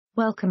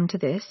Welcome to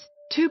this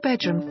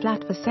 2-bedroom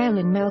flat for sale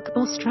in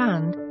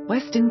Melkbosstrand,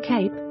 Western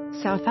Cape,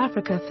 South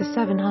Africa for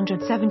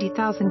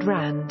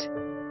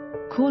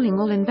R770,000. Calling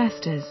all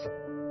investors.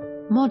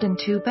 Modern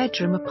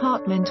 2-bedroom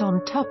apartment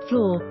on top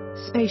floor,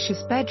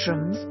 spacious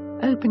bedrooms,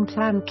 open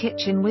plan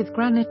kitchen with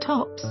granite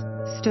tops,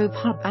 stove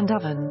hob and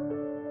oven.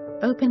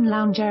 Open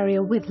lounge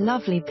area with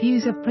lovely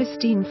views of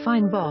pristine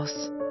fynbos.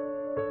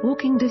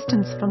 Walking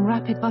distance from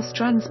rapid bus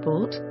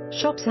transport,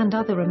 shops and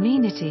other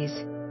amenities.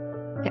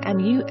 The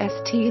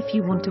MUST if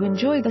you want to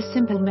enjoy the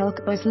simple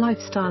Melkbos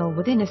lifestyle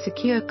within a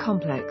secure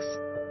complex.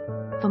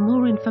 For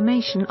more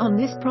information on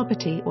this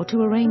property or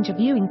to arrange a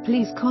viewing,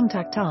 please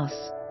contact us.